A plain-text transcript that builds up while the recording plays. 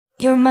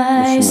You're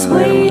my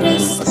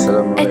sweetest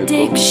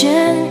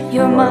addiction.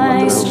 You're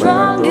my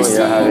strongest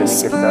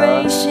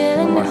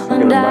inspiration.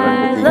 And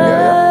I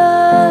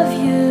love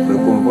you.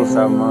 Berkumpul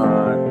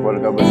sama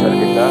keluarga besar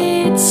kita.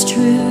 It's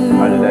true.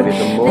 Ada dari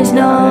Tembok, There's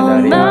ada no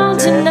dari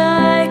mountain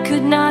Aceh, I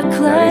could not dari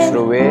climb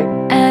Seruwe.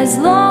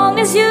 as long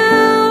as you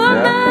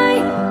are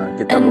mine.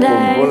 Kita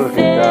berkumpul,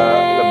 kita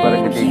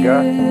Lebaran ketiga.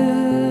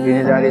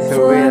 Ini dari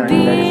Seruwe, dari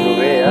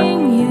Seruwe ya.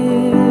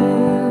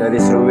 Dari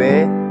Seruwe,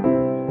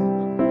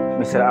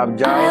 Mr.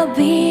 Abjal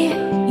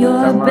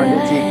sama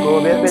adik Ciko.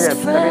 Biar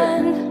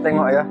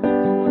tengok ya.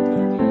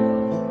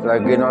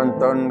 Lagi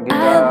nonton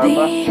kita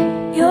apa?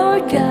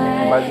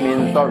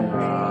 Badminton,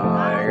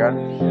 ya kan?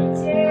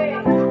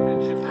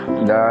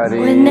 Dari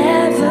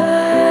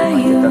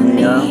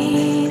Macetamia,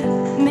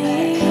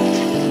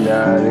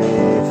 dari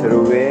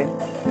Seruwe,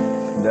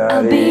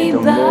 dari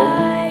Tembok,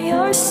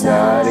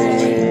 dari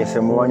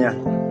semuanya.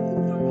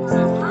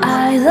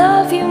 I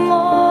love you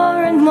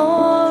more and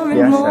more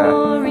and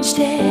more each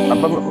day.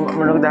 Apa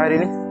menu kita hari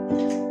ini?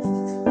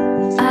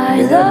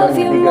 I love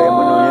you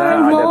more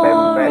and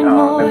more and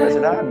more,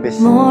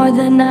 more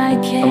than I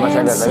can tapi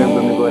belum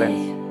say. digoreng.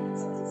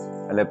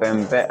 Ada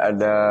pempek,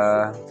 ada.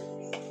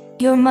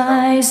 You're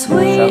my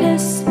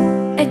sweetest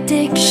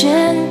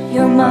addiction.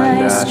 You're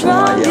my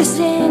strongest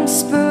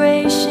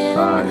inspiration.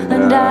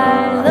 And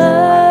I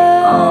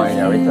love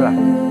ya itulah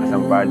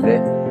asam pade.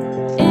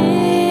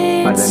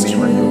 Ada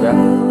minuman juga.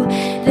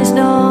 There's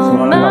no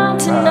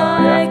mountain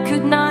I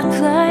could not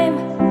climb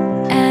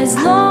as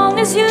long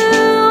as you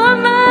are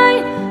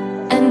mine.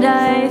 And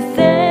I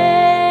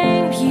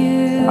thank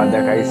you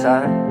Ada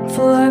Kaisar.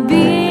 for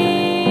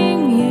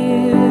being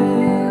you.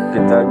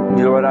 Kita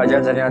di luar aja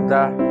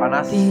ternyata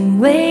panas. Been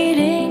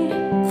waiting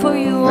for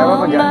you Gak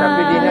all apa-apa,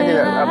 tapi di ini aja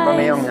apa my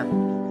meongnya.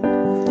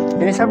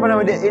 Ini siapa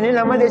nama dia? Ini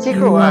nama dia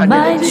Ciko. my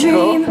Dia Ciko.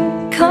 dream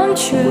come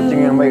true.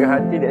 Kucing yang baik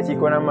hati, dia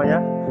Ciko namanya.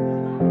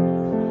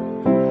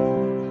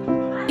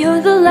 You're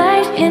the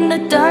light in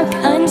the dark,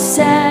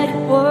 unsad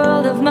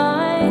world of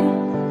mine.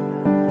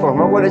 Oh,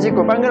 mau gua ada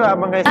Ciko, panggil lah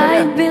Abang Kaisar.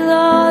 I'd be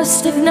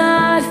lost if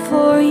not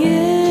for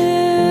you.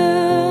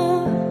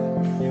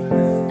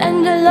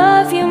 And I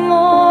love you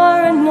more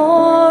and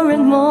more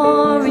and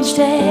more each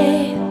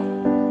day.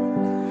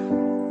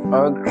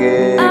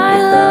 Oke, I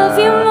kita love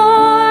you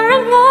more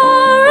and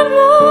more and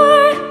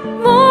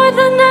more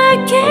than I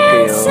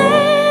can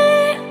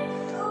say.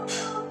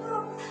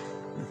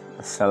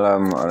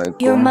 Assalamualaikum.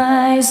 You're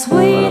my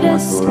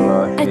sweetest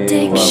warahmatullahi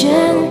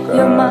addiction.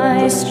 You're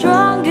my wabarakatuh.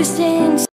 strongest